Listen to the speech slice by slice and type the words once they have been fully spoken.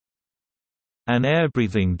An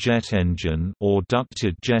airbreathing jet engine or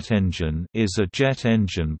ducted jet engine is a jet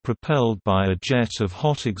engine propelled by a jet of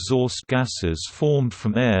hot exhaust gases formed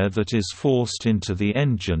from air that is forced into the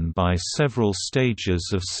engine by several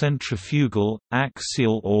stages of centrifugal,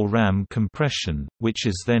 axial or ram compression, which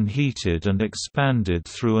is then heated and expanded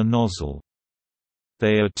through a nozzle.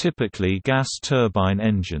 They are typically gas turbine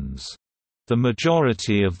engines. The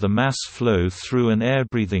majority of the mass flow through an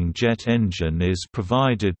airbreathing jet engine is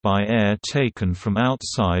provided by air taken from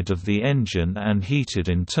outside of the engine and heated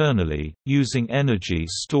internally, using energy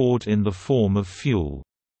stored in the form of fuel.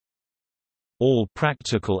 All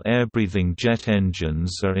practical airbreathing jet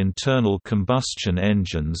engines are internal combustion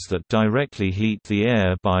engines that directly heat the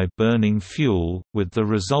air by burning fuel, with the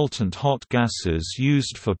resultant hot gases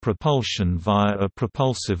used for propulsion via a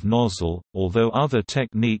propulsive nozzle, although other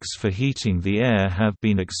techniques for heating the air have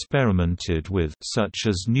been experimented with, such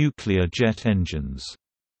as nuclear jet engines.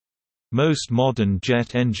 Most modern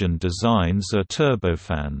jet engine designs are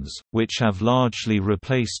turbofans, which have largely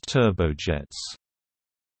replaced turbojets.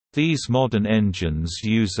 These modern engines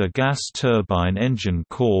use a gas turbine engine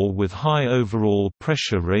core with high overall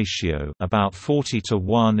pressure ratio, about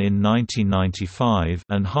 40:1 in 1995,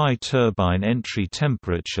 and high turbine entry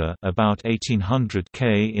temperature, about 1800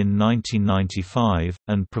 K in 1995,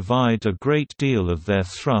 and provide a great deal of their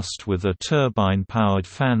thrust with a turbine-powered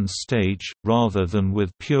fan stage, rather than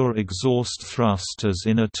with pure exhaust thrust as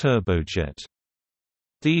in a turbojet.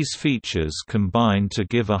 These features combine to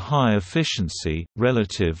give a high efficiency,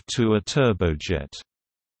 relative to a turbojet.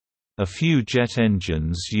 A few jet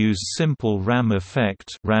engines use simple ram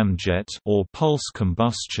effect Ramjet or pulse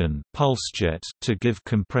combustion Pulsejet to give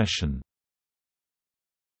compression.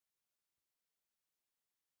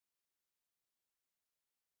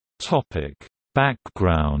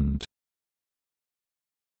 Background.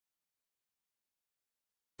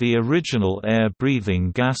 The original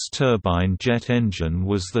air-breathing gas turbine jet engine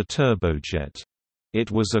was the turbojet. It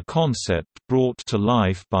was a concept brought to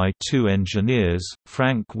life by two engineers,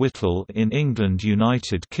 Frank Whittle in England,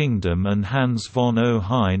 United Kingdom, and Hans von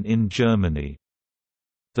Ohain in Germany.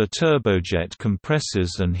 The turbojet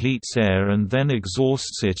compresses and heats air and then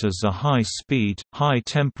exhausts it as a high-speed,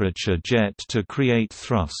 high-temperature jet to create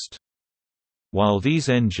thrust. While these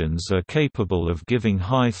engines are capable of giving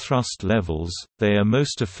high thrust levels, they are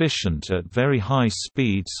most efficient at very high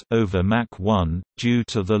speeds over Mach 1, due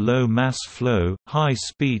to the low mass flow,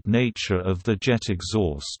 high-speed nature of the jet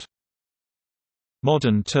exhaust.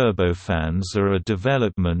 Modern turbofans are a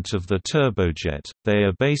development of the turbojet. They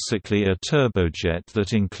are basically a turbojet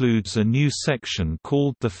that includes a new section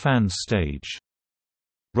called the fan stage.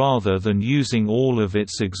 Rather than using all of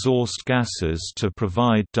its exhaust gases to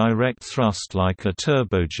provide direct thrust like a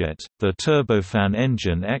turbojet, the turbofan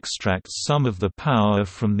engine extracts some of the power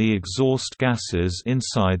from the exhaust gases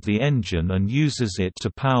inside the engine and uses it to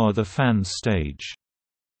power the fan stage.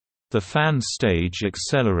 The fan stage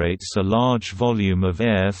accelerates a large volume of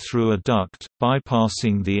air through a duct,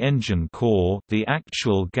 bypassing the engine core, the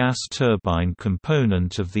actual gas turbine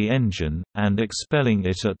component of the engine, and expelling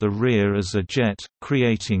it at the rear as a jet,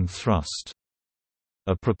 creating thrust.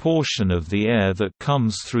 A proportion of the air that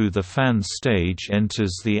comes through the fan stage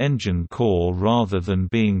enters the engine core rather than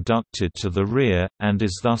being ducted to the rear, and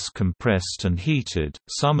is thus compressed and heated.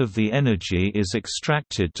 Some of the energy is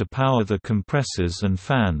extracted to power the compressors and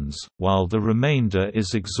fans, while the remainder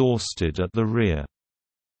is exhausted at the rear.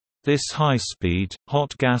 This high-speed,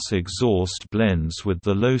 hot gas exhaust blends with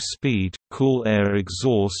the low-speed, cool air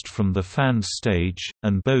exhaust from the fan stage,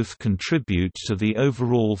 and both contribute to the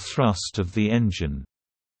overall thrust of the engine.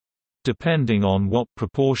 Depending on what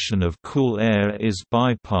proportion of cool air is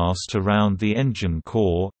bypassed around the engine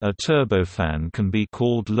core, a turbofan can be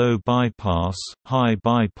called low bypass, high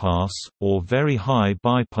bypass, or very high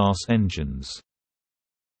bypass engines.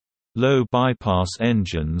 Low bypass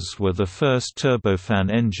engines were the first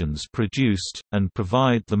turbofan engines produced, and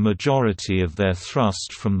provide the majority of their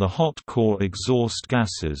thrust from the hot core exhaust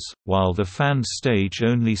gases, while the fan stage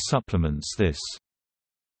only supplements this.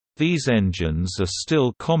 These engines are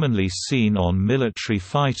still commonly seen on military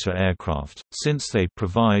fighter aircraft, since they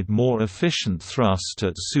provide more efficient thrust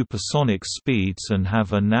at supersonic speeds and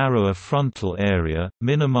have a narrower frontal area,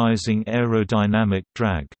 minimizing aerodynamic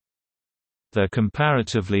drag. Their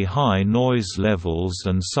comparatively high noise levels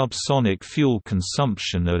and subsonic fuel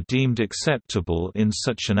consumption are deemed acceptable in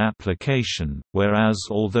such an application, whereas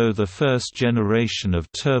although the first generation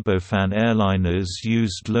of turbofan airliners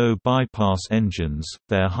used low bypass engines,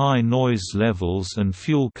 their high noise levels and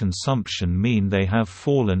fuel consumption mean they have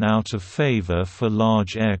fallen out of favor for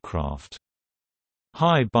large aircraft.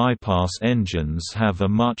 High bypass engines have a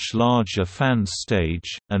much larger fan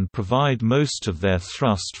stage, and provide most of their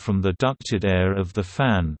thrust from the ducted air of the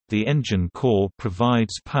fan. The engine core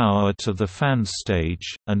provides power to the fan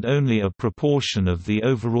stage, and only a proportion of the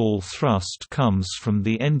overall thrust comes from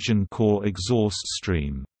the engine core exhaust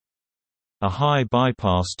stream. A high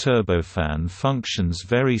bypass turbofan functions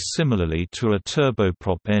very similarly to a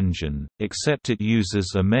turboprop engine, except it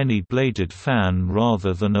uses a many-bladed fan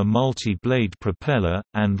rather than a multi-blade propeller,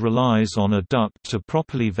 and relies on a duct to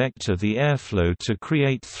properly vector the airflow to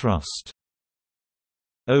create thrust.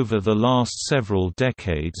 Over the last several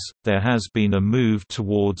decades, there has been a move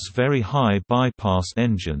towards very high bypass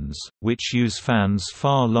engines, which use fans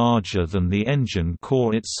far larger than the engine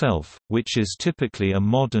core itself, which is typically a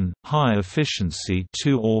modern, high-efficiency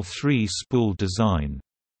 2 or 3 spool design.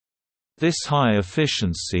 This high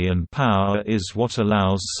efficiency and power is what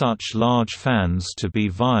allows such large fans to be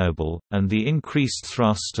viable, and the increased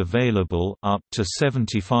thrust available up to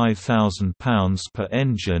 £75,000 per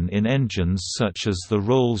engine in engines such as the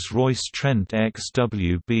Rolls-Royce Trent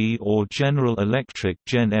XWB or General Electric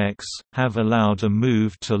Gen X, have allowed a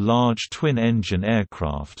move to large twin-engine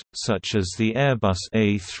aircraft, such as the Airbus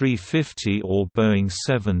A350 or Boeing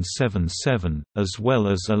 777, as well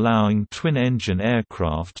as allowing twin-engine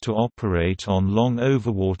aircraft to operate on long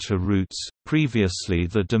overwater routes, previously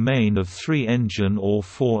the domain of 3-engine or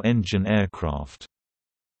 4-engine aircraft.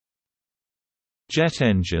 Jet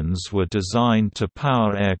engines were designed to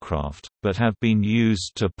power aircraft, but have been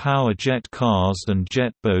used to power jet cars and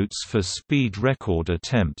jet boats for speed record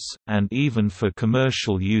attempts, and even for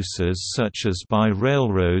commercial uses such as by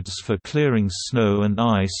railroads for clearing snow and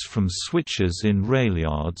ice from switches in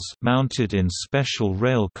railyards mounted in special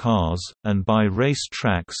rail cars, and by race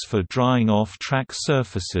tracks for drying off track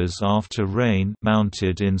surfaces after rain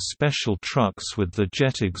mounted in special trucks with the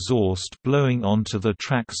jet exhaust blowing onto the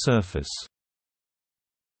track surface.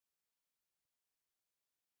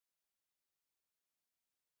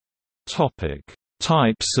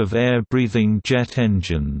 Types of air-breathing jet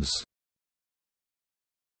engines.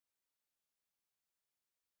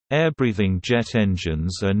 Air-breathing jet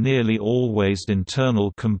engines are nearly always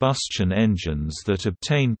internal combustion engines that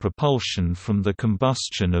obtain propulsion from the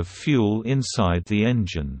combustion of fuel inside the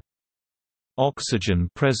engine. Oxygen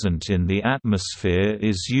present in the atmosphere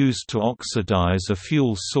is used to oxidize a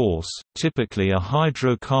fuel source, typically a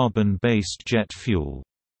hydrocarbon-based jet fuel.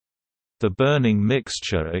 The burning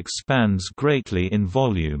mixture expands greatly in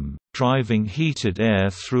volume, driving heated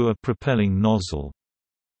air through a propelling nozzle.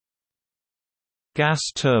 Gas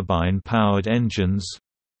turbine-powered engines,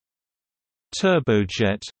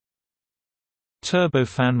 Turbojet,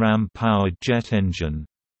 Turbofan ram-powered jet engine,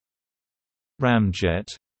 Ramjet,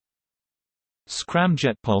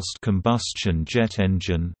 Scramjet pulsed combustion jet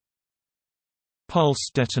engine,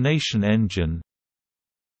 Pulse detonation engine,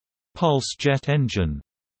 Pulse jet engine,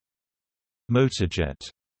 Motorjet.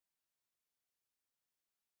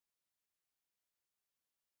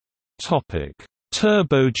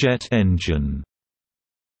 Turbojet engine.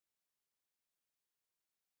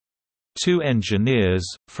 Two engineers,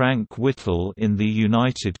 Frank Whittle in the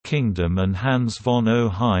United Kingdom and Hans von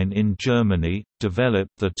Ohain in Germany,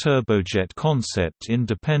 developed the turbojet concept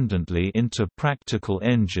independently into practical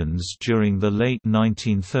engines during the late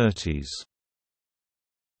 1930s.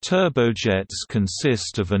 Turbojets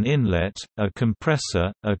consist of an inlet, a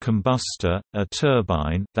compressor, a combustor, a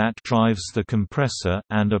turbine that drives the compressor,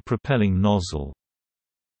 and a propelling nozzle.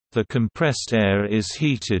 The compressed air is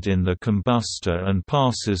heated in the combustor and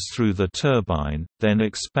passes through the turbine, then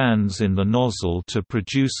expands in the nozzle to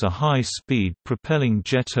produce a high-speed propelling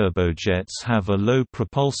jet. Turbojets have a low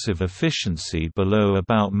propulsive efficiency below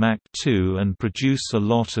about Mach 2 and produce a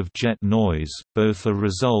lot of jet noise, both a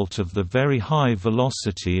result of the very high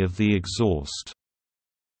velocity of the exhaust.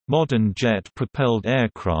 Modern jet-propelled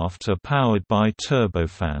aircraft are powered by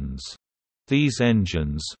turbofans. These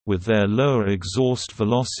engines, with their lower exhaust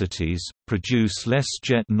velocities, produce less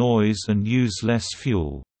jet noise and use less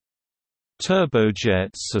fuel.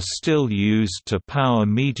 Turbojets are still used to power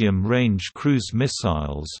medium-range cruise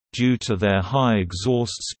missiles, due to their high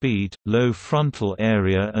exhaust speed, low frontal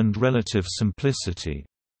area and relative simplicity.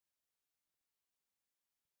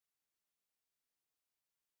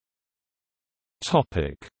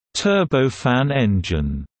 Turbofan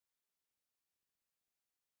engine.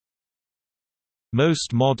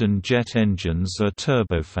 Most modern jet engines are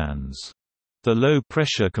turbofans. The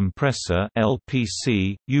low-pressure compressor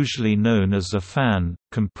 (LPC), usually known as a fan,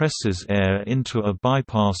 compresses air into a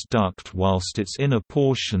bypass duct whilst its inner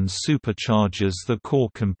portion supercharges the core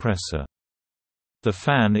compressor. The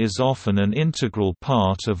fan is often an integral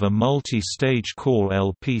part of a multi-stage core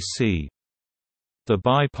LPC. The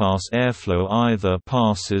bypass airflow either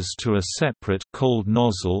passes to a separate cold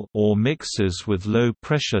nozzle or mixes with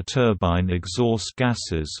low-pressure turbine exhaust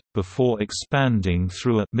gases, before expanding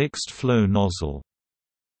through a mixed-flow nozzle.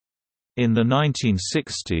 In the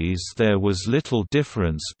 1960s there was little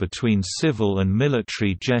difference between civil and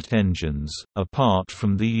military jet engines, apart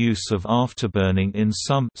from the use of afterburning in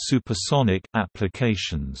some supersonic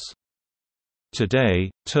applications.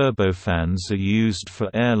 Today, turbofans are used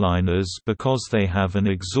for airliners because they have an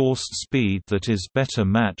exhaust speed that is better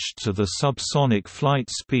matched to the subsonic flight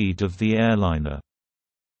speed of the airliner.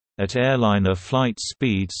 At airliner flight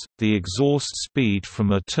speeds, the exhaust speed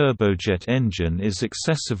from a turbojet engine is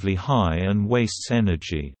excessively high and wastes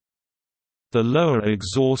energy. The lower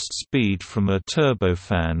exhaust speed from a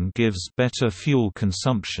turbofan gives better fuel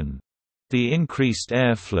consumption. The increased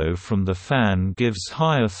airflow from the fan gives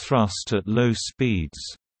higher thrust at low speeds.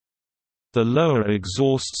 The lower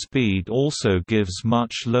exhaust speed also gives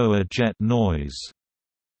much lower jet noise.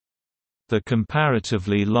 The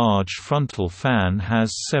comparatively large frontal fan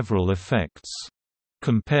has several effects.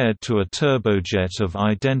 Compared to a turbojet of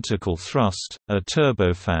identical thrust, a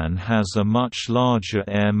turbofan has a much larger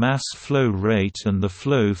air mass flow rate, and the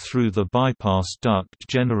flow through the bypass duct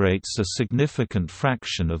generates a significant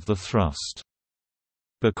fraction of the thrust.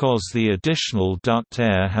 Because the additional duct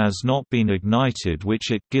air has not been ignited,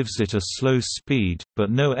 which it gives it a slow speed, but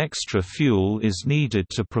no extra fuel is needed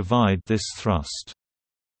to provide this thrust.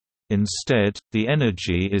 Instead, the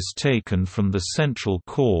energy is taken from the central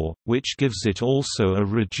core, which gives it also a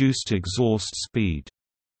reduced exhaust speed.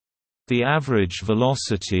 The average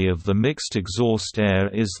velocity of the mixed exhaust air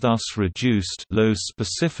is thus reduced, low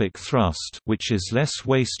specific thrust, which is less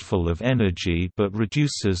wasteful of energy but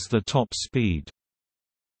reduces the top speed.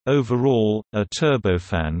 Overall, a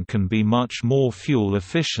turbofan can be much more fuel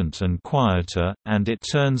efficient and quieter, and it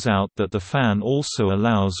turns out that the fan also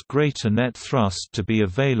allows greater net thrust to be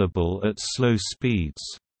available at slow speeds.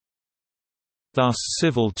 Thus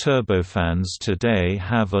civil turbofans today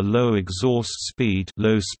have a low exhaust speed,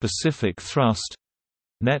 low specific thrust,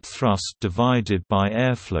 net thrust divided by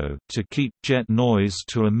airflow, to keep jet noise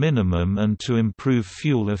to a minimum and to improve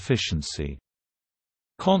fuel efficiency.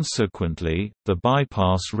 Consequently, the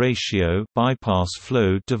bypass ratio, bypass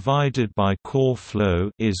flow divided by core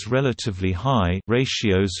flow, is relatively high,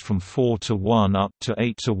 ratios from 4:1 up to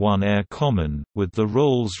 8:1 air common, with the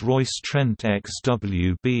Rolls-Royce Trent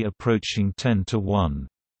XWB approaching 10:1.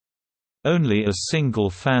 Only a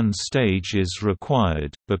single fan stage is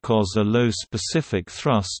required, because a low specific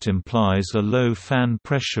thrust implies a low fan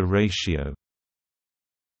pressure ratio.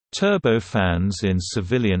 Turbofans in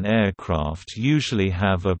civilian aircraft usually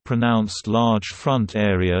have a pronounced large front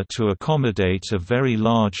area to accommodate a very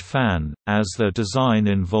large fan, as their design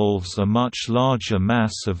involves a much larger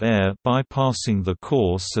mass of air bypassing the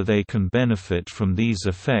core, so they can benefit from these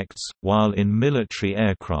effects, while in military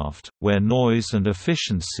aircraft, where noise and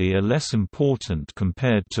efficiency are less important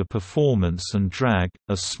compared to performance and drag,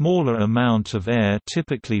 a smaller amount of air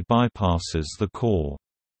typically bypasses the core.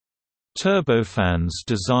 Turbofans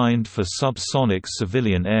designed for subsonic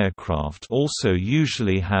civilian aircraft also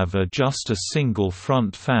usually have just a single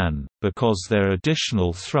front fan, because their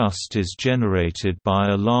additional thrust is generated by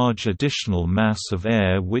a large additional mass of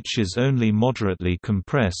air which is only moderately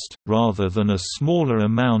compressed, rather than a smaller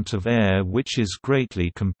amount of air which is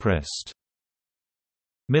greatly compressed.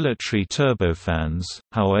 Military turbofans,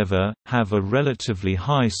 however, have a relatively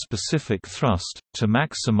high specific thrust, to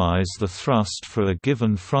maximize the thrust for a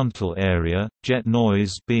given frontal area, jet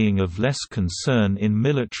noise being of less concern in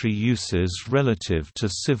military uses relative to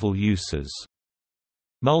civil uses.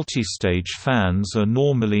 Multistage fans are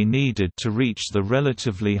normally needed to reach the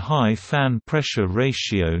relatively high fan pressure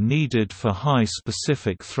ratio needed for high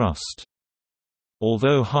specific thrust.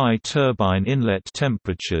 Although high turbine inlet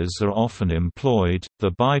temperatures are often employed,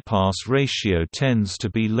 the bypass ratio tends to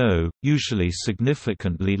be low, usually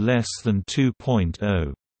significantly less than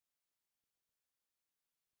 2.0.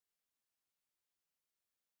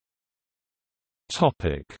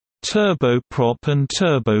 Turboprop and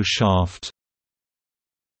turboshaft.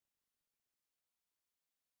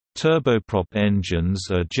 Turboprop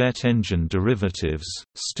engines are jet engine derivatives,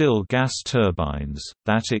 still gas turbines,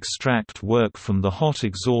 that extract work from the hot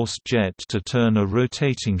exhaust jet to turn a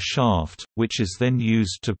rotating shaft, which is then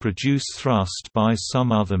used to produce thrust by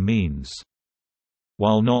some other means.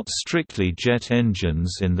 While not strictly jet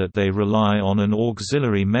engines in that they rely on an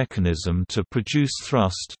auxiliary mechanism to produce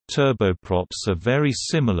thrust, turboprops are very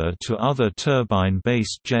similar to other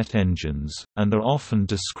turbine-based jet engines, and are often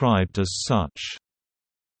described as such.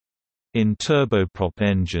 In turboprop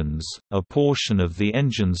engines, a portion of the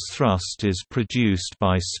engine's thrust is produced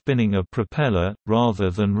by spinning a propeller, rather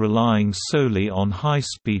than relying solely on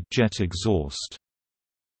high-speed jet exhaust.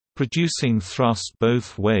 Producing thrust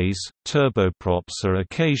both ways, turboprops are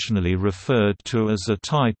occasionally referred to as a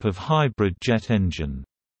type of hybrid jet engine.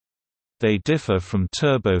 They differ from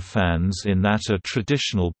turbofans in that a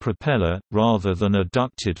traditional propeller, rather than a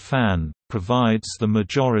ducted fan, provides the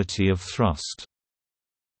majority of thrust.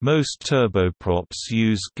 Most turboprops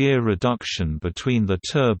use gear reduction between the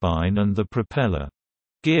turbine and the propeller.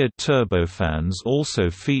 Geared turbofans also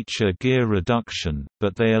feature gear reduction,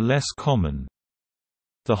 but they are less common.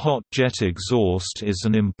 The hot jet exhaust is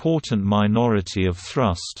an important minority of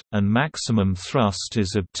thrust, and maximum thrust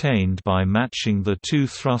is obtained by matching the two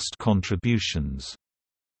thrust contributions.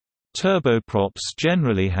 Turboprops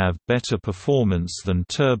generally have better performance than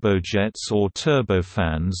turbojets or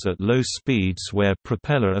turbofans at low speeds where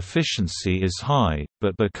propeller efficiency is high,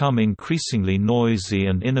 but become increasingly noisy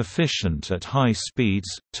and inefficient at high speeds.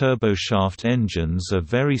 Turboshaft engines are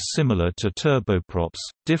very similar to turboprops,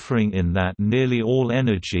 differing in that nearly all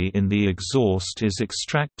energy in the exhaust is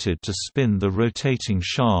extracted to spin the rotating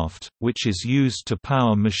shaft, which is used to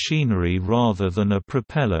power machinery rather than a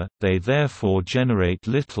propeller. They therefore generate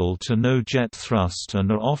little to no jet thrust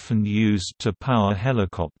and are often used to power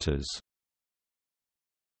helicopters.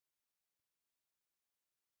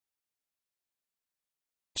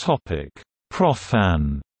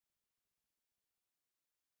 Propfan.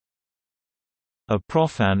 A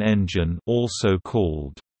Propfan engine, also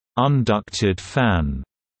called unducted fan,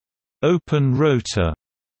 open rotor,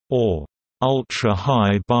 or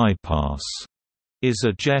ultra-high bypass, is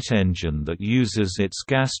a jet engine that uses its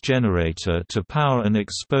gas generator to power an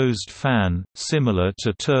exposed fan, similar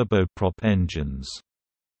to turboprop engines.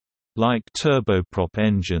 Like turboprop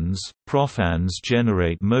engines, Propfans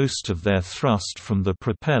generate most of their thrust from the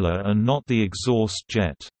propeller and not the exhaust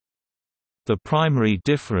jet. The primary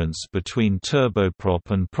difference between turboprop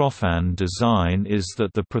and Propfan design is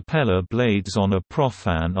that the propeller blades on a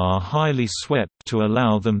Propfan are highly swept to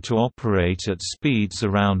allow them to operate at speeds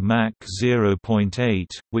around Mach 0.8,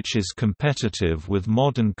 which is competitive with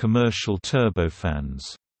modern commercial turbofans.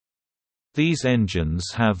 These engines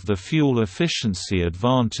have the fuel efficiency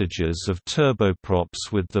advantages of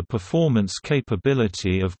turboprops with the performance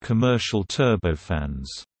capability of commercial turbofans.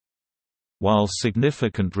 While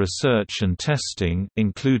significant research and testing,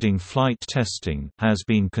 including flight testing, has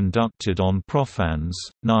been conducted on Propfans,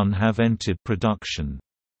 none have entered production.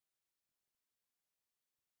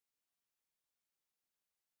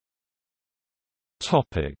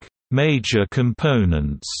 Major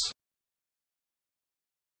components.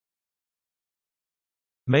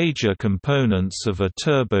 Major components of a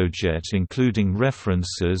turbojet including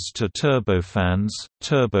references to turbofans,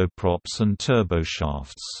 turboprops and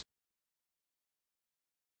turboshafts.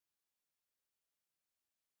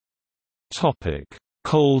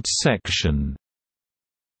 Cold section.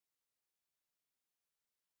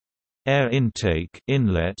 Air intake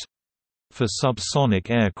inlet. For subsonic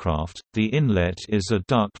aircraft, the inlet is a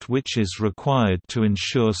duct which is required to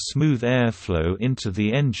ensure smooth airflow into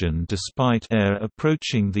the engine despite air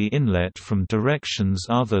approaching the inlet from directions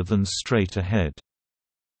other than straight ahead.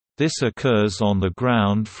 This occurs on the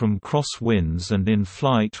ground from cross-winds and in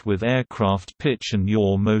flight with aircraft pitch and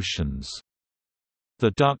yaw motions. The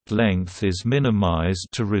duct length is minimized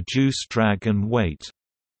to reduce drag and weight.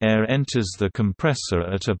 Air enters the compressor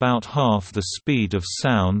at about half the speed of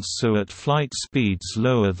sound, so at flight speeds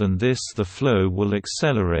lower than this the flow will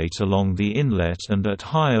accelerate along the inlet and at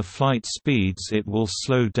higher flight speeds it will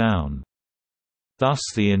slow down. Thus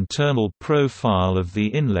the internal profile of the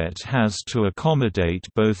inlet has to accommodate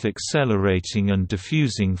both accelerating and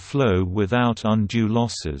diffusing flow without undue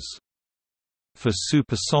losses. For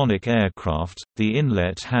supersonic aircraft, the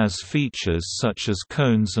inlet has features such as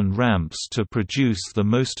cones and ramps to produce the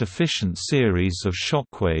most efficient series of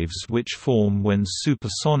shockwaves which form when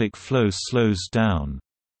supersonic flow slows down.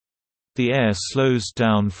 The air slows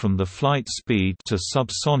down from the flight speed to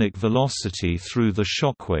subsonic velocity through the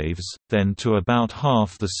shockwaves, then to about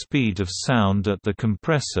half the speed of sound at the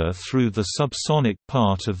compressor through the subsonic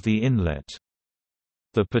part of the inlet.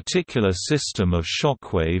 The particular system of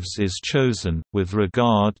shockwaves is chosen, with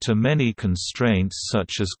regard to many constraints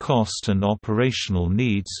such as cost and operational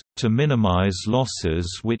needs, to minimize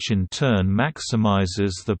losses, which in turn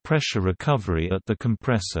maximizes the pressure recovery at the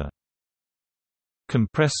compressor.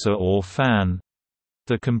 Compressor or fan.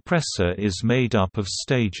 The compressor is made up of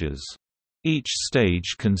stages. Each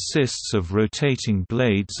stage consists of rotating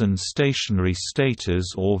blades and stationary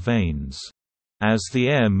stators or vanes. As the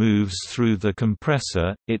air moves through the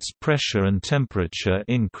compressor, its pressure and temperature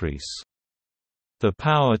increase. The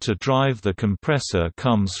power to drive the compressor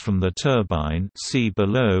comes from the turbine, see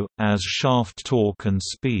below, as shaft torque and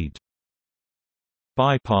speed.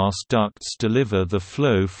 Bypass ducts deliver the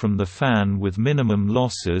flow from the fan with minimum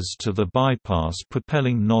losses to the bypass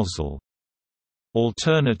propelling nozzle.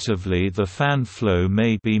 Alternatively, the fan flow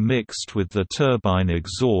may be mixed with the turbine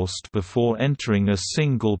exhaust before entering a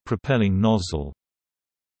single propelling nozzle.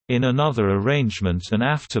 In another arrangement, an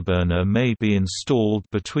afterburner may be installed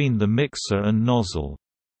between the mixer and nozzle.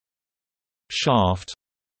 Shaft.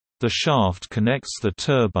 The shaft connects the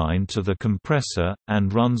turbine to the compressor,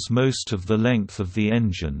 and runs most of the length of the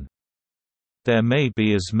engine. There may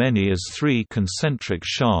be as many as 3 concentric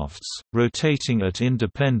shafts, rotating at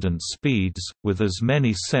independent speeds, with as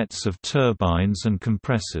many sets of turbines and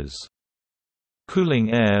compressors.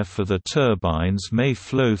 Cooling air for the turbines may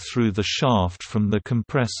flow through the shaft from the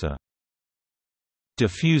compressor.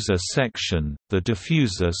 Diffuser section – the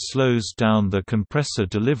diffuser slows down the compressor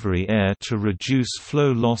delivery air to reduce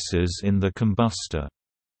flow losses in the combustor.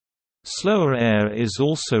 Slower air is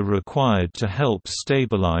also required to help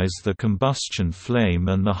stabilize the combustion flame,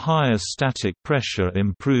 and the higher static pressure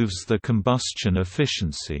improves the combustion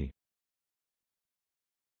efficiency.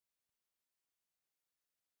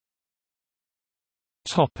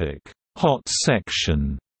 Hot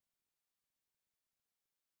section.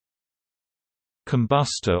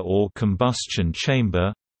 Combustor or combustion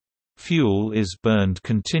chamber. Fuel is burned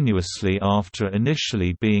continuously after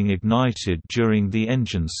initially being ignited during the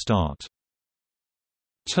engine start.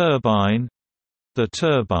 Turbine. The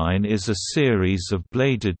turbine is a series of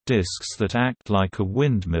bladed discs that act like a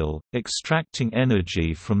windmill, extracting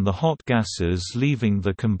energy from the hot gases leaving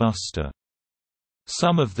the combustor.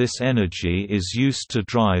 Some of this energy is used to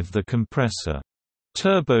drive the compressor.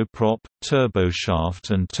 Turboprop,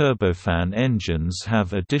 turboshaft and turbofan engines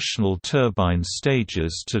have additional turbine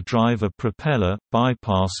stages to drive a propeller,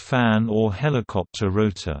 bypass fan or helicopter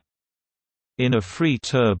rotor. In a free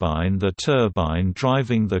turbine, the turbine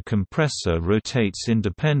driving the compressor rotates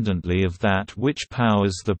independently of that which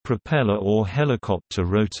powers the propeller or helicopter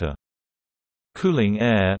rotor. Cooling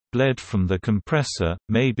air, bled from the compressor,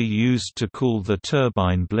 may be used to cool the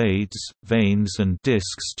turbine blades, vanes and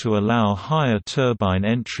discs to allow higher turbine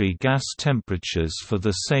entry gas temperatures for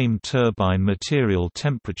the same turbine material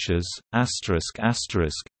temperatures.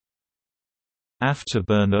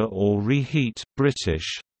 Afterburner or reheat,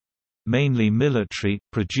 British, mainly military,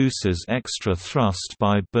 produces extra thrust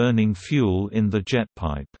by burning fuel in the jet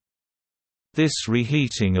pipe. This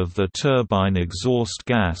reheating of the turbine exhaust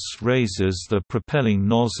gas raises the propelling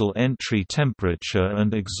nozzle entry temperature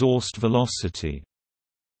and exhaust velocity.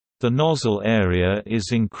 The nozzle area is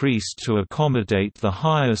increased to accommodate the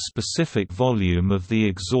higher specific volume of the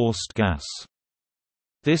exhaust gas.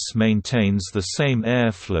 This maintains the same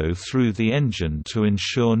airflow through the engine to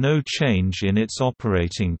ensure no change in its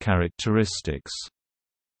operating characteristics.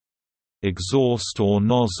 Exhaust or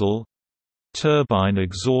nozzle. Turbine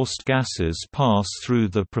exhaust gases pass through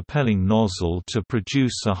the propelling nozzle to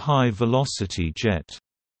produce a high-velocity jet.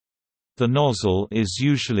 The nozzle is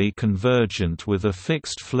usually convergent with a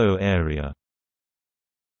fixed flow area.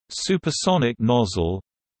 Supersonic nozzle.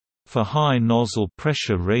 For high nozzle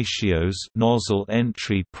pressure ratios, nozzle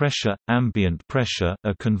entry pressure, ambient pressure,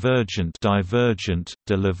 a convergent divergent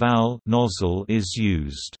de Laval nozzle is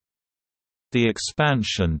used. The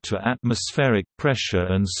expansion to atmospheric pressure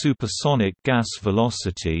and supersonic gas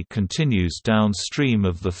velocity continues downstream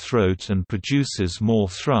of the throat and produces more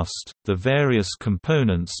thrust. The various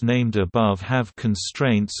components named above have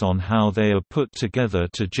constraints on how they are put together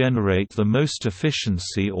to generate the most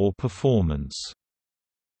efficiency or performance.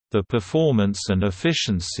 The performance and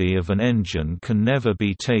efficiency of an engine can never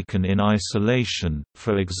be taken in isolation.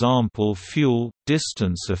 For example, fuel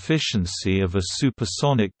distance efficiency of a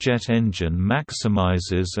supersonic jet engine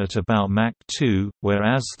maximizes at about Mach 2,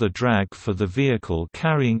 whereas the drag for the vehicle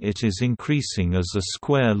carrying it is increasing as a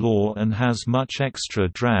square law and has much extra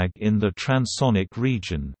drag in the transonic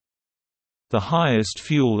region. The highest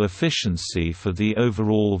fuel efficiency for the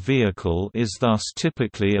overall vehicle is thus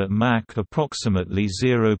typically at Mach approximately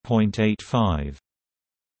 0.85.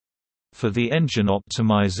 For the engine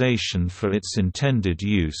optimization for its intended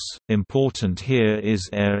use, important here is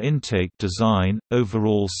air intake design,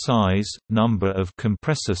 overall size, number of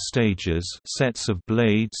compressor stages, sets of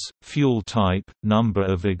blades, fuel type, number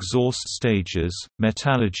of exhaust stages,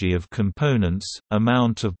 metallurgy of components,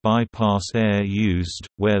 amount of bypass air used,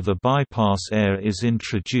 where the bypass air is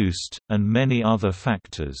introduced, and many other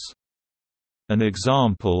factors. An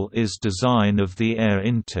example is design of the air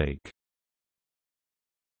intake.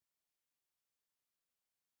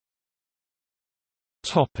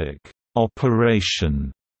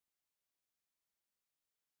 Operation.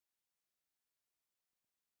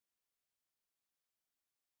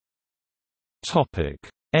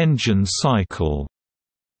 Engine cycle.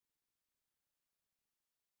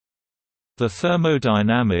 The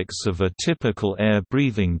thermodynamics of a typical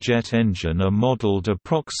air-breathing jet engine are modeled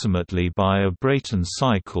approximately by a Brayton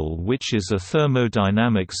cycle, which is a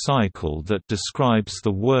thermodynamic cycle that describes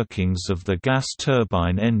the workings of the gas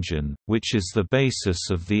turbine engine, which is the basis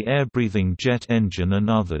of the air-breathing jet engine and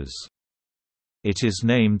others. It is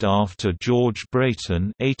named after George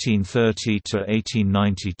Brayton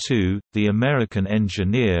 (1830–1892), the American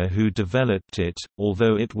engineer who developed it,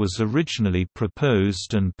 although it was originally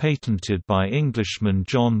proposed and patented by Englishman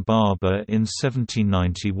John Barber in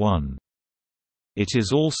 1791. It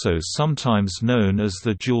is also sometimes known as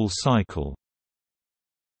the Joule cycle.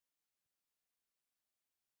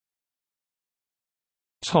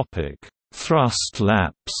 Thrust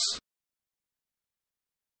lapse.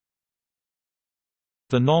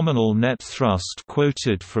 The nominal net thrust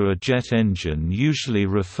quoted for a jet engine usually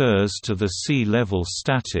refers to the sea-level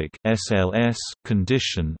static (SLS)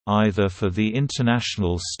 condition, either for the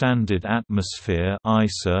International Standard Atmosphere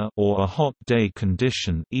 (ISA) or a hot day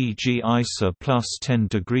condition, e.g. ISA plus 10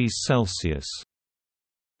 degrees Celsius.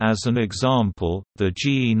 As an example, the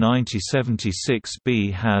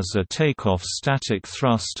GE9076B has a takeoff static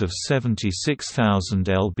thrust of 76,000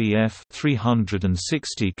 lbf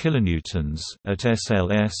 (360 kilonewtons) at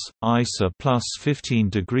SLS, ISA plus 15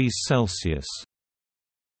 degrees Celsius.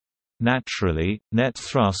 Naturally, net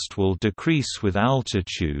thrust will decrease with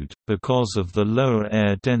altitude, because of the lower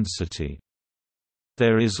air density.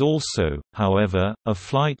 There is also, however, a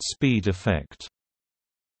flight speed effect.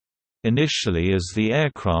 Initially, as the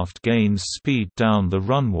aircraft gains speed down the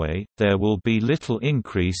runway, there will be little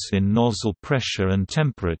increase in nozzle pressure and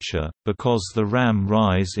temperature, because the ram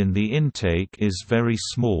rise in the intake is very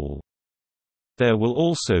small. There will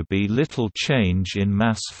also be little change in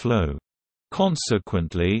mass flow.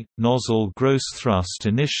 Consequently, nozzle gross thrust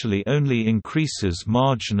initially only increases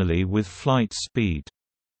marginally with flight speed.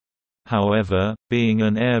 However, being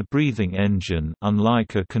an air-breathing engine,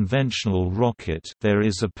 unlike a conventional rocket, there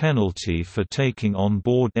is a penalty for taking on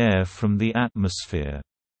board air from the atmosphere.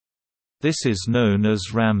 This is known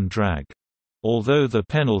as ram drag. Although the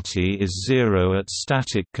penalty is zero at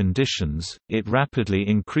static conditions, it rapidly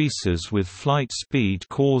increases with flight speed,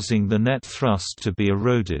 causing the net thrust to be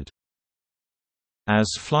eroded. As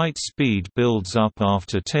flight speed builds up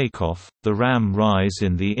after takeoff, the ram rise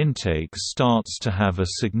in the intake starts to have a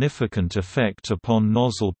significant effect upon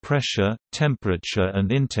nozzle pressure, temperature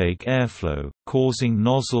and intake airflow, causing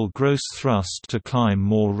nozzle gross thrust to climb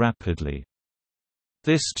more rapidly.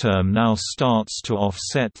 This term now starts to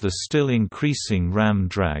offset the still increasing ram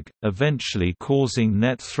drag, eventually causing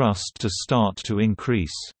net thrust to start to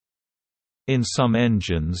increase. In some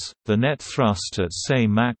engines, the net thrust at say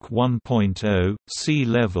Mach 1.0, sea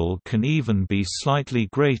level can even be slightly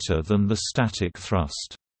greater than the static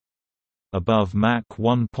thrust. Above Mach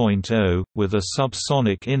 1.0, with a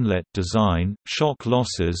subsonic inlet design, shock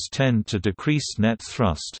losses tend to decrease net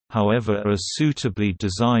thrust, however a suitably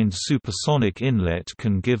designed supersonic inlet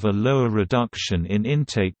can give a lower reduction in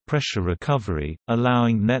intake pressure recovery,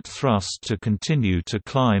 allowing net thrust to continue to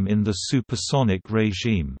climb in the supersonic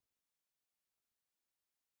regime.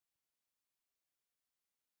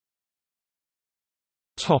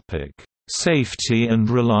 Safety and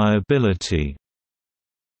reliability.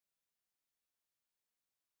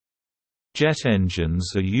 Jet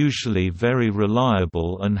engines are usually very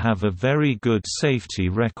reliable and have a very good safety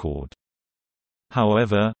record.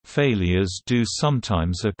 However, failures do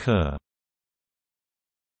sometimes occur.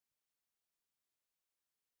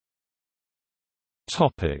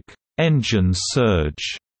 Engine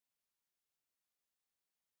surge.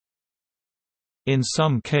 In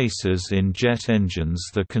some cases in jet engines,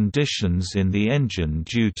 the conditions in the engine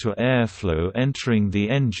due to airflow entering the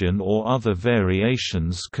engine or other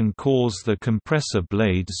variations can cause the compressor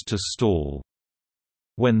blades to stall.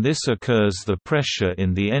 When this occurs, the pressure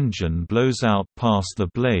in the engine blows out past the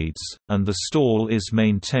blades, and the stall is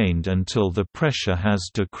maintained until the pressure has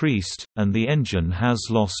decreased, and the engine has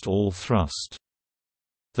lost all thrust.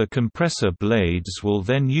 The compressor blades will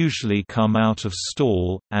then usually come out of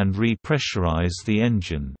stall, and repressurize the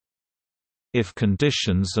engine. If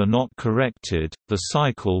conditions are not corrected, the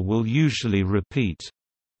cycle will usually repeat.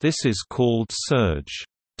 This is called surge.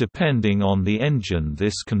 Depending on the engine,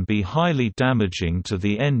 this can be highly damaging to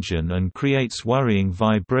the engine and creates worrying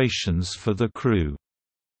vibrations for the crew.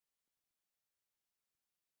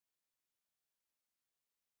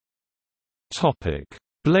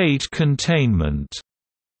 Blade containment.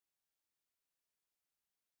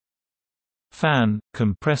 Fan,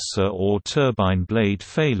 compressor or turbine blade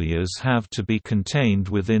failures have to be contained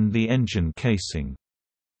within the engine casing.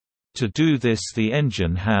 To do this, the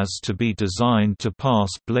engine has to be designed to pass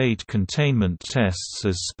blade containment tests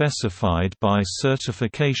as specified by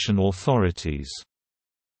certification authorities.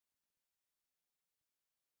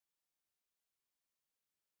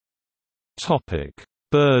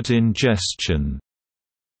 Bird ingestion.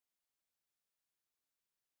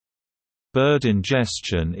 Bird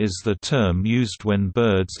ingestion is the term used when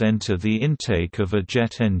birds enter the intake of a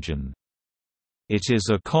jet engine. It is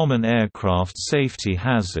a common aircraft safety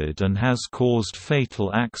hazard and has caused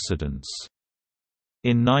fatal accidents.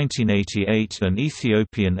 In 1988, an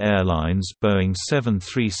Ethiopian Airlines Boeing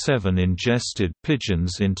 737 ingested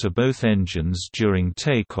pigeons into both engines during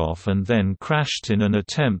takeoff and then crashed in an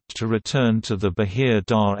attempt to return to the Bahir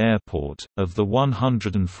Dar airport. Of the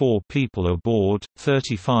 104 people aboard,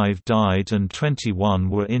 35 died and 21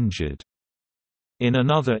 were injured. In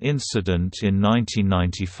another incident in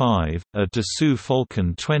 1995, a Dassault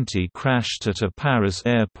Falcon 20 crashed at a Paris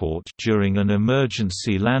airport during an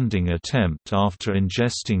emergency landing attempt after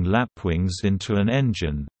ingesting lapwings into an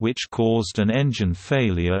engine, which caused an engine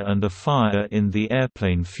failure and a fire in the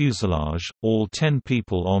airplane fuselage. All 10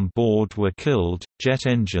 people on board were killed. Jet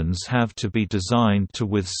engines have to be designed to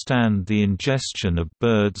withstand the ingestion of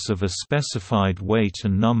birds of a specified weight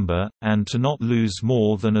and number, and to not lose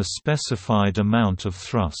more than a specified amount of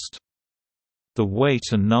thrust. The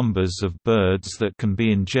weight and numbers of birds that can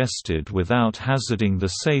be ingested without hazarding the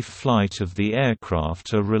safe flight of the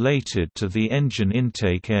aircraft are related to the engine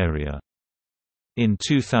intake area. In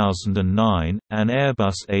 2009, an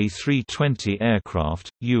Airbus A320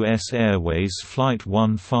 aircraft, US Airways Flight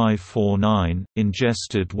 1549,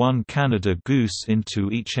 ingested one Canada goose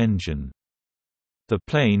into each engine. The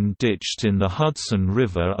plane ditched in the Hudson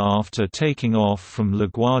River after taking off from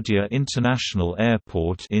LaGuardia International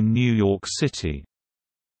Airport in New York City.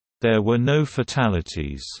 There were no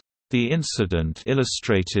fatalities. The incident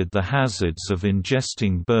illustrated the hazards of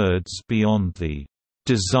ingesting birds beyond the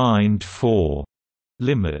 "designed for"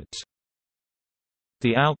 limit.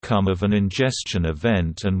 The outcome of an ingestion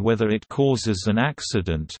event and whether it causes an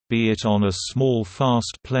accident, be it on a small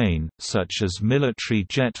fast plane, such as military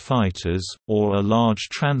jet fighters, or a large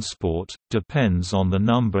transport, depends on the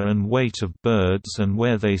number and weight of birds and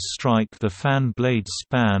where they strike the fan blade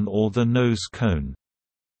span or the nose cone.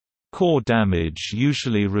 Core damage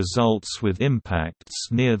usually results with impacts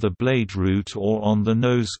near the blade root or on the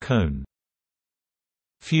nose cone.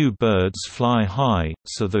 Few birds fly high,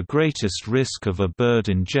 so the greatest risk of a bird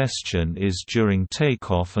ingestion is during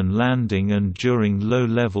takeoff and landing and during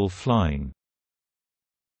low-level flying.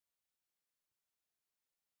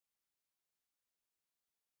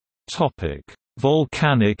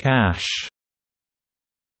 Volcanic ash.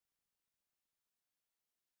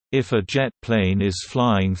 If a jet plane is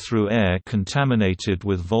flying through air contaminated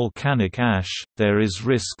with volcanic ash, there is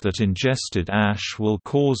risk that ingested ash will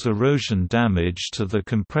cause erosion damage to the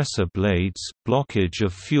compressor blades, blockage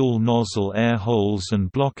of fuel nozzle air holes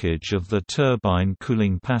and blockage of the turbine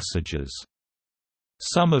cooling passages.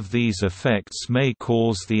 Some of these effects may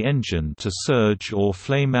cause the engine to surge or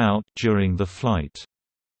flame out during the flight.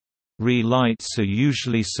 Relights are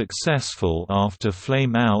usually successful after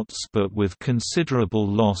flame-outs but with considerable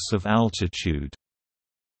loss of altitude.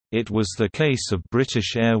 It was the case of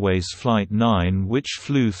British Airways Flight 9, which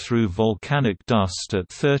flew through volcanic dust at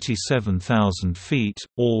 37,000 feet.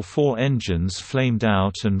 All 4 engines flamed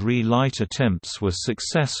out and relight attempts were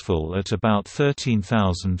successful at about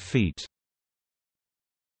 13,000 feet.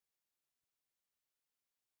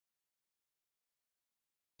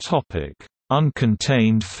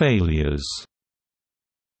 Uncontained failures.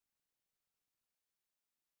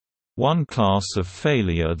 One class of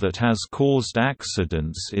failure that has caused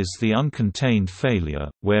accidents is the uncontained failure,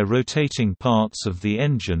 where rotating parts of the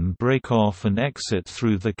engine break off and exit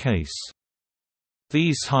through the case.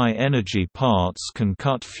 These high-energy parts can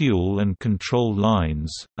cut fuel and control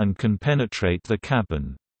lines, and can penetrate the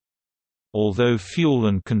cabin. Although fuel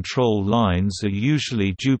and control lines are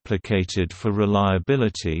usually duplicated for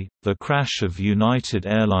reliability, the crash of United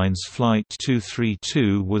Airlines Flight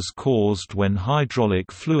 232 was caused when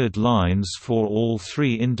hydraulic fluid lines for all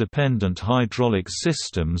 3 independent hydraulic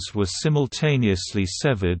systems were simultaneously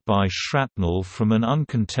severed by shrapnel from an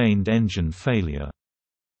uncontained engine failure.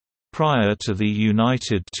 Prior to the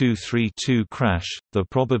United 232 crash, the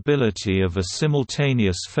probability of a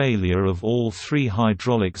simultaneous failure of all 3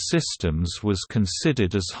 hydraulic systems was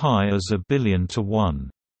considered as high as 1 billion to 1.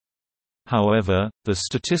 However, the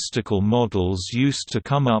statistical models used to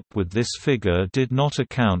come up with this figure did not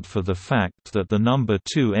account for the fact that the number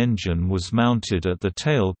 2 engine was mounted at the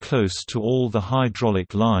tail close to all the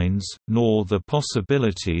hydraulic lines, nor the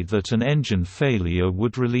possibility that an engine failure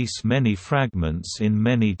would release many fragments in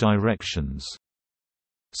many directions.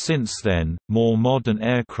 Since then, more modern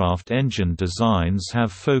aircraft engine designs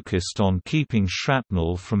have focused on keeping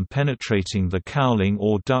shrapnel from penetrating the cowling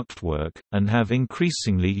or ductwork, and have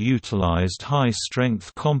increasingly utilized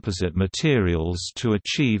high-strength composite materials to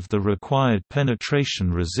achieve the required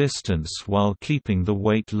penetration resistance while keeping the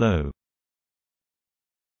weight low.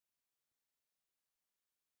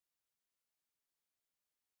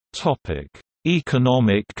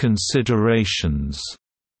 Economic considerations.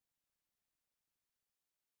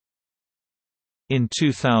 In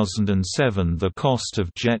 2007, the cost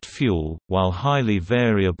of jet fuel, while highly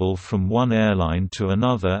variable from one airline to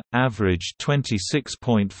another, averaged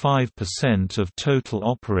 26.5% of total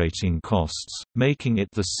operating costs, making it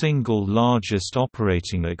the single largest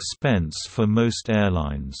operating expense for most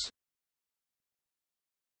airlines.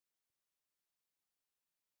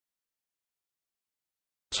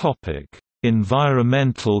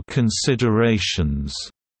 Environmental considerations.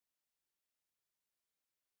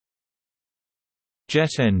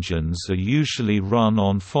 Jet engines are usually run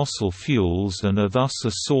on fossil fuels and are thus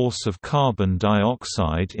a source of carbon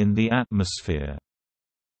dioxide in the atmosphere.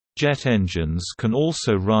 Jet engines can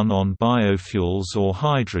also run on biofuels or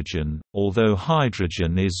hydrogen, although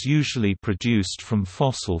hydrogen is usually produced from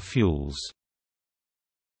fossil fuels.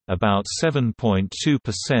 About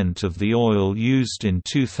 7.2% of the oil used in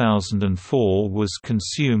 2004 was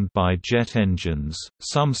consumed by jet engines.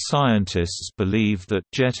 Some scientists believe that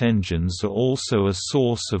jet engines are also a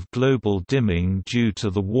source of global dimming due to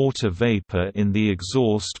the water vapor in the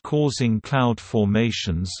exhaust causing cloud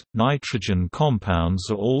formations. Nitrogen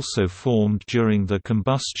compounds are also formed during the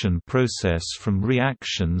combustion process from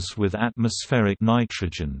reactions with atmospheric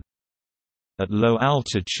nitrogen. At low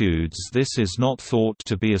altitudes this is not thought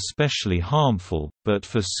to be especially harmful, but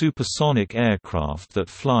for supersonic aircraft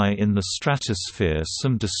that fly in the stratosphere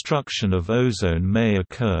some destruction of ozone may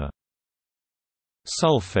occur.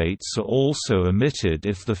 Sulfates are also emitted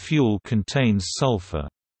if the fuel contains sulfur.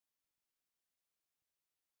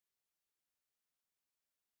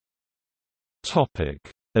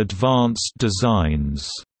 Advanced designs.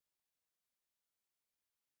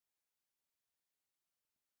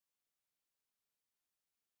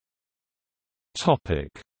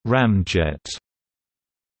 Ramjet.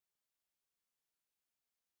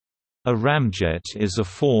 A ramjet is a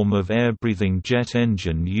form of air-breathing jet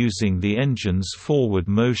engine using the engine's forward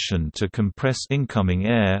motion to compress incoming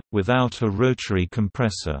air, without a rotary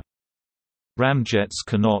compressor. Ramjets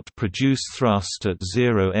cannot produce thrust at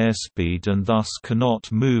zero airspeed and thus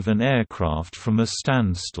cannot move an aircraft from a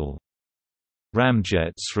standstill.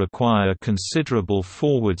 Ramjets require considerable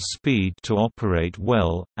forward speed to operate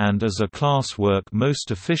well, and as a class work most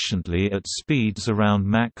efficiently at speeds around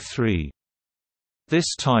Mach 3.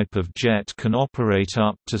 This type of jet can operate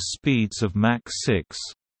up to speeds of Mach 6.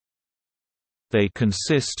 They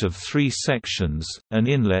consist of 3 sections, an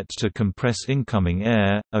inlet to compress incoming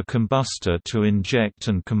air, a combustor to inject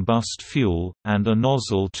and combust fuel, and a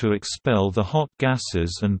nozzle to expel the hot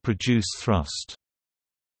gases and produce thrust.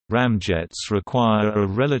 Ramjets require a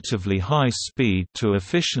relatively high speed to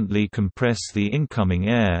efficiently compress the incoming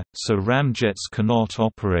air, so ramjets cannot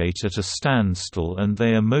operate at a standstill and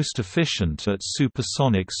they are most efficient at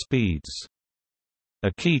supersonic speeds.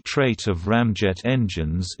 A key trait of ramjet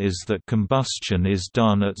engines is that combustion is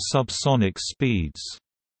done at subsonic speeds.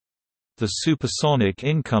 The supersonic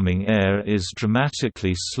incoming air is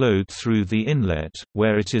dramatically slowed through the inlet,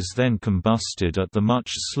 where it is then combusted at the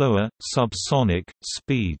much slower, subsonic,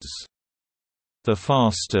 speeds. The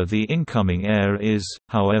faster the incoming air is,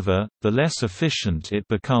 however, the less efficient it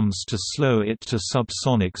becomes to slow it to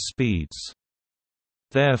subsonic speeds.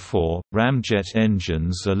 Therefore, ramjet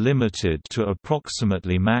engines are limited to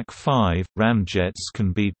approximately Mach 5. Ramjets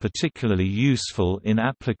can be particularly useful in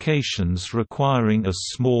applications requiring a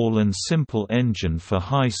small and simple engine for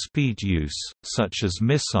high-speed use, such as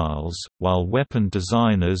missiles, while weapon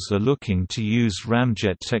designers are looking to use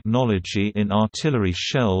ramjet technology in artillery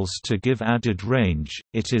shells to give added range.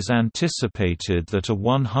 It is anticipated that a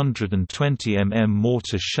 120 mm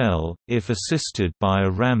mortar shell, if assisted by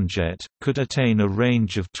a ramjet, could attain a range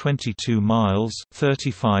of 22 miles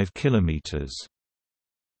 (35 kilometers).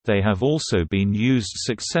 They have also been used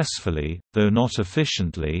successfully, though not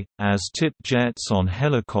efficiently, as tip jets on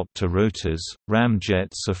helicopter rotors.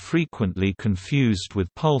 Ramjets are frequently confused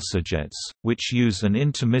with pulsarjets, which use an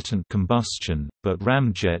intermittent combustion, but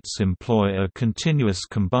ramjets employ a continuous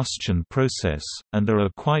combustion process, and are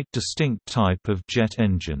a quite distinct type of jet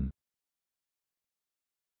engine.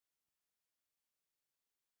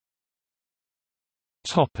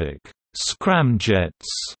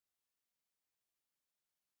 Scramjets.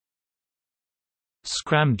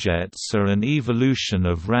 Scramjets are an evolution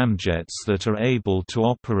of ramjets that are able to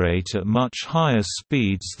operate at much higher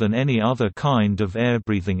speeds than any other kind of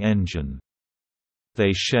air-breathing engine.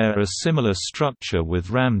 They share a similar structure with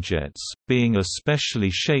ramjets, being a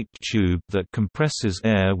specially shaped tube that compresses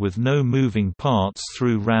air with no moving parts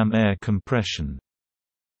through ram air compression.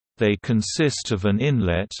 They consist of an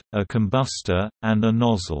inlet, a combustor, and a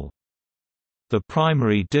nozzle. The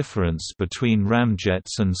primary difference between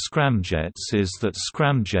ramjets and scramjets is that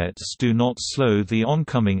scramjets do not slow the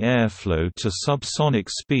oncoming airflow to subsonic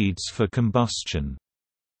speeds for combustion.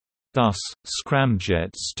 Thus,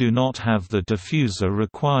 scramjets do not have the diffuser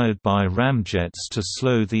required by ramjets to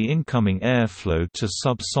slow the incoming airflow to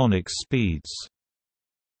subsonic speeds.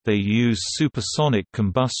 They use supersonic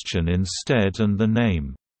combustion instead, and the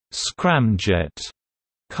name, scramjet,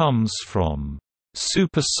 comes from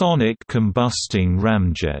supersonic combusting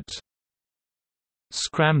ramjet.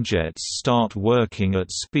 Scramjets start working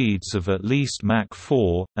at speeds of at least Mach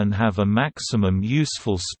 4, and have a maximum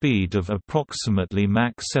useful speed of approximately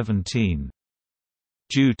Mach 17.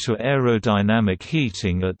 Due to aerodynamic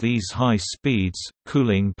heating at these high speeds,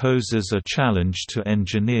 cooling poses a challenge to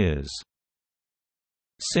engineers.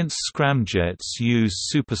 Since scramjets use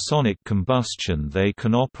supersonic combustion, they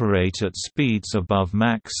can operate at speeds above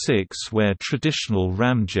Mach 6 where traditional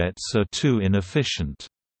ramjets are too inefficient.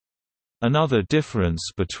 Another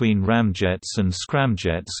difference between ramjets and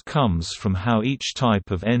scramjets comes from how each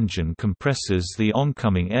type of engine compresses the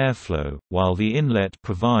oncoming airflow. While the inlet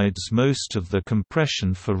provides most of the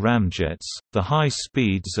compression for ramjets, the high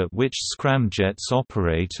speeds at which scramjets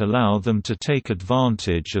operate allow them to take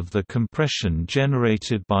advantage of the compression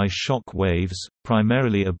generated by shock waves,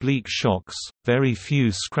 primarily oblique shocks. Very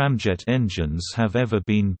few scramjet engines have ever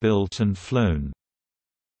been built and flown.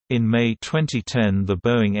 In May 2010, the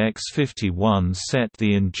Boeing X-51 set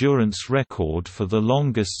the endurance record for the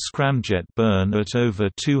longest scramjet burn at over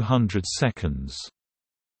 200 seconds.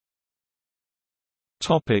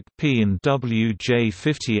 P&W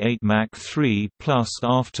J58 Mach 3 plus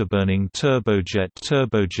afterburning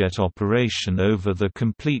turbojet operation over the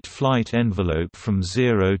complete flight envelope from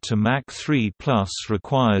 0 to Mach 3 plus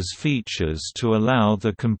requires features to allow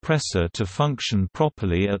the compressor to function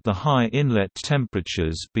properly at the high inlet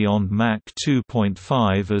temperatures beyond Mach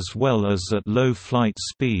 2.5 as well as at low flight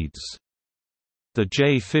speeds. The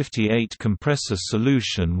J58 compressor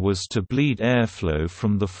solution was to bleed airflow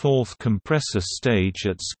from the fourth compressor stage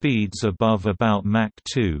at speeds above about Mach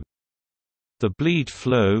 2. The bleed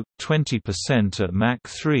flow, 20% at Mach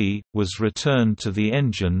 3, was returned to the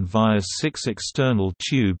engine via 6 external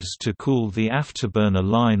tubes to cool the afterburner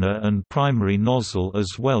liner and primary nozzle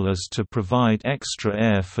as well as to provide extra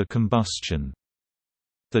air for combustion.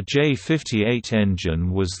 The J58 engine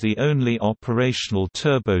was the only operational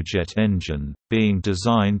turbojet engine, being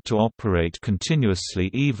designed to operate continuously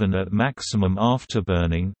even at maximum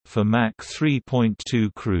afterburning, for Mach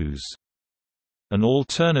 3.2 cruise. An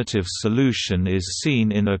alternative solution is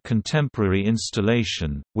seen in a contemporary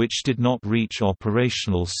installation, which did not reach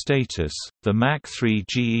operational status, the Mach 3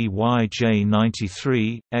 GEY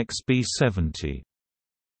J93, XB70.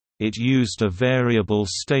 It used a variable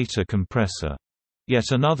stator compressor.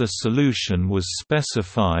 Yet another solution was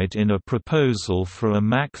specified in a proposal for a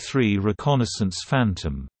Mach 3 reconnaissance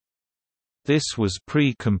Phantom. This was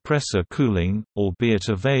pre-compressor cooling, albeit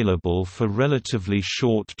available for relatively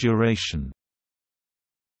short duration.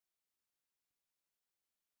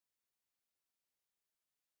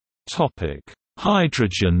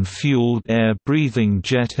 Hydrogen-fueled air-breathing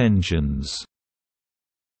jet engines.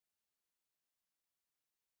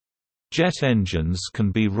 Jet engines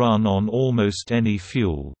can be run on almost any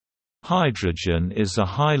fuel. Hydrogen is a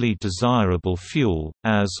highly desirable fuel,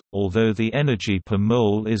 as, although the energy per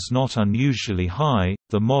mole is not unusually high,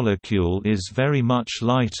 the molecule is very much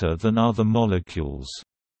lighter than other molecules.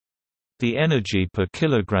 The energy per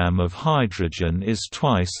kilogram of hydrogen is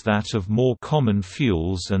twice that of more common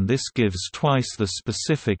fuels, and this gives twice the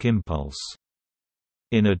specific impulse.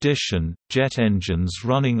 In addition, jet engines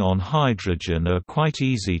running on hydrogen are quite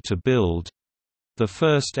easy to build. The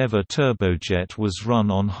first ever turbojet was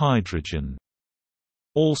run on hydrogen.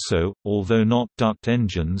 Also, although not duct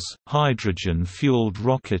engines, hydrogen-fueled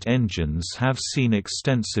rocket engines have seen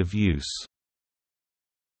extensive use.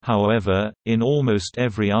 However, in almost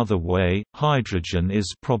every other way, hydrogen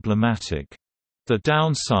is problematic. The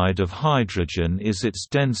downside of hydrogen is its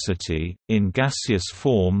density. In gaseous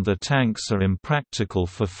form, the tanks are impractical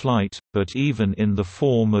for flight, but even in the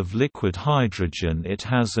form of liquid hydrogen, it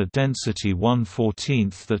has a density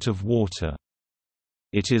 1/14 that of water.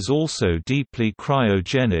 It is also deeply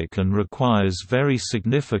cryogenic and requires very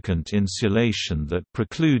significant insulation that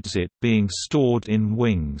precludes it being stored in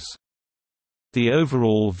wings. The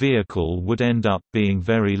overall vehicle would end up being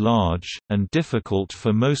very large, and difficult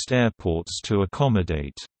for most airports to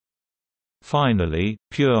accommodate. Finally,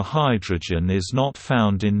 pure hydrogen is not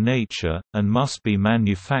found in nature, and must be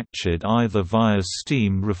manufactured either via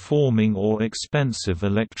steam reforming or expensive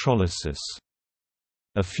electrolysis.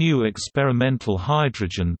 A few experimental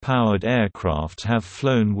hydrogen-powered aircraft have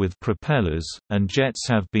flown with propellers, and jets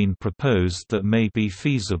have been proposed that may be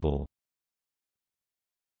feasible.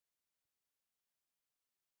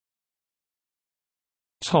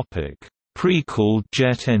 Precooled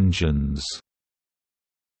jet engines.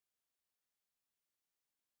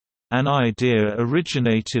 An idea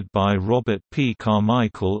originated by Robert P.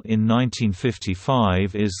 Carmichael in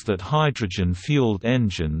 1955 is that hydrogen-fueled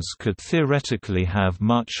engines could theoretically have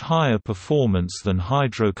much higher performance than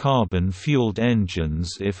hydrocarbon-fueled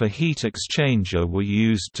engines if a heat exchanger were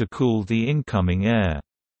used to cool the incoming air.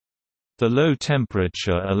 The low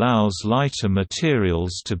temperature allows lighter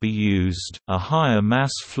materials to be used, a higher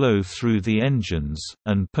mass flow through the engines,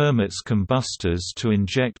 and permits combustors to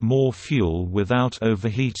inject more fuel without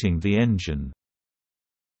overheating the engine.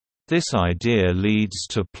 This idea leads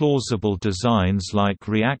to plausible designs like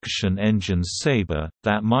reaction engines Sabre,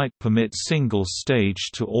 that might permit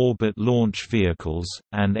single-stage to orbit launch vehicles,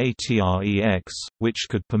 and ATREX, which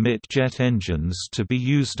could permit jet engines to be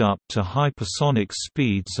used up to hypersonic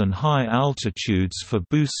speeds and high altitudes for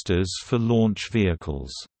boosters for launch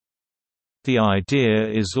vehicles. The idea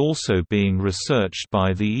is also being researched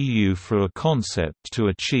by the EU for a concept to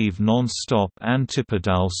achieve non-stop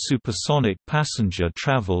antipodal supersonic passenger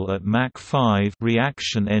travel at Mach 5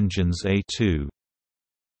 reaction engines A2.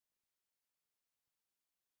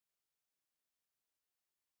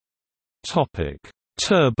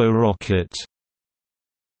 Turborocket.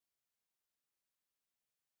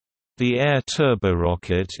 The air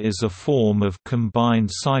turborocket is a form of combined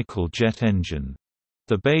cycle jet engine.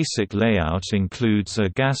 The basic layout includes a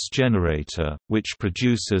gas generator, which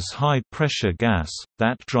produces high-pressure gas,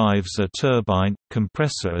 that drives a turbine,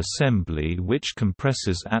 compressor assembly which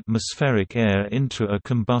compresses atmospheric air into a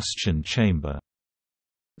combustion chamber.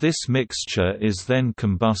 This mixture is then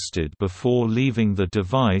combusted before leaving the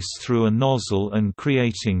device through a nozzle and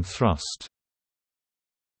creating thrust.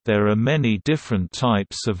 There are many different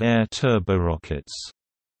types of air turborockets.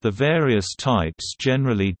 The various types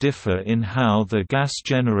generally differ in how the gas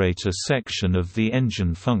generator section of the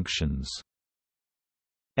engine functions.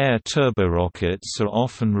 Air turborockets are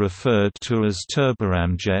often referred to as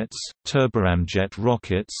turboramjets, turboramjet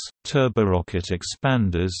rockets, turborocket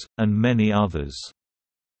expanders, and many others.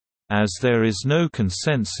 As there is no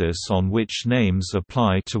consensus on which names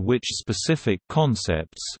apply to which specific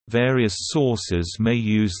concepts, various sources may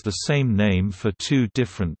use the same name for two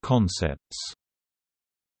different concepts.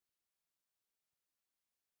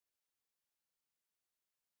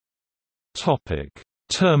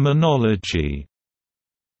 Terminology.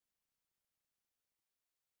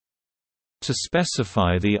 To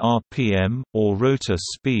specify the RPM, or rotor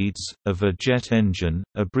speeds, of a jet engine,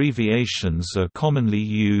 abbreviations are commonly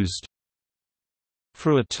used.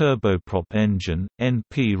 For a turboprop engine,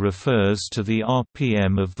 NP refers to the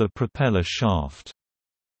RPM of the propeller shaft.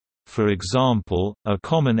 For example, a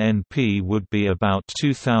common NP would be about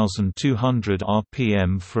 2,200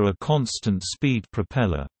 RPM for a constant-speed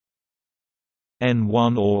propeller.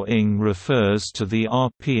 N1 or ING refers to the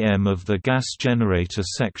RPM of the gas generator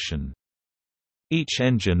section. Each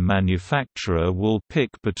engine manufacturer will pick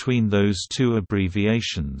between those two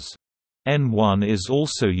abbreviations. N1 is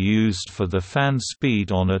also used for the fan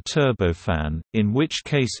speed on a turbofan, in which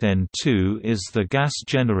case N2 is the gas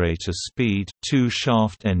generator speed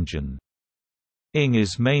two-shaft engine. ING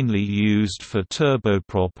is mainly used for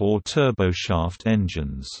turboprop or turboshaft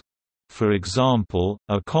engines. For example,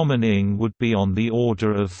 a common ING would be on the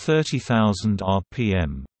order of 30,000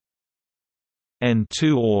 rpm.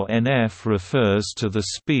 N2 or NF refers to the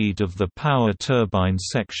speed of the power turbine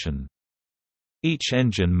section. Each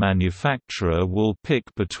engine manufacturer will pick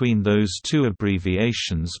between those two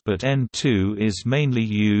abbreviations, but N2 is mainly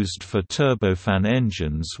used for turbofan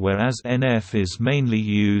engines, whereas NF is mainly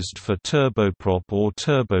used for turboprop or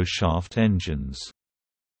turboshaft engines.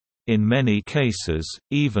 In many cases,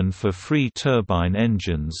 even for free turbine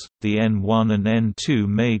engines, the N1 and N2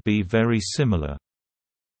 may be very similar.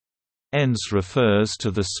 ENS refers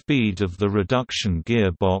to the speed of the reduction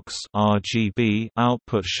gearbox (RGB)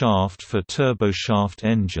 output shaft for turboshaft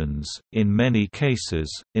engines. In many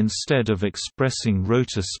cases, instead of expressing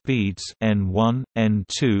rotor speeds N1,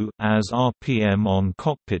 N2 as RPM on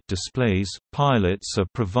cockpit displays, pilots are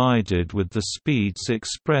provided with the speeds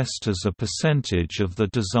expressed as a percentage of the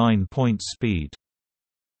design point speed.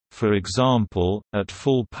 For example, at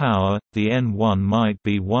full power, the N1 might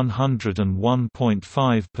be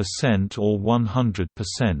 101.5% or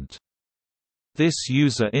 100%. This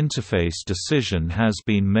user interface decision has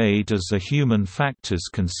been made as a human factors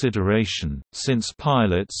consideration, since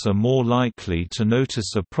pilots are more likely to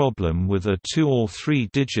notice a problem with a 2 or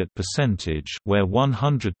 3-digit percentage where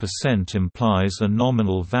 100% implies a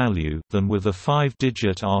nominal value than with a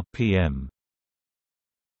 5-digit RPM.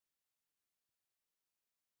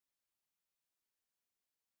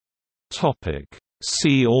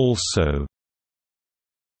 See also: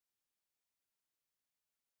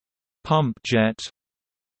 pump jet,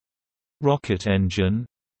 rocket engine,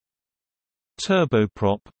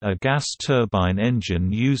 turboprop, a gas turbine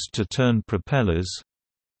engine used to turn propellers,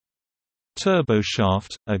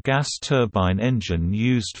 turboshaft, a gas turbine engine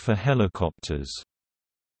used for helicopters.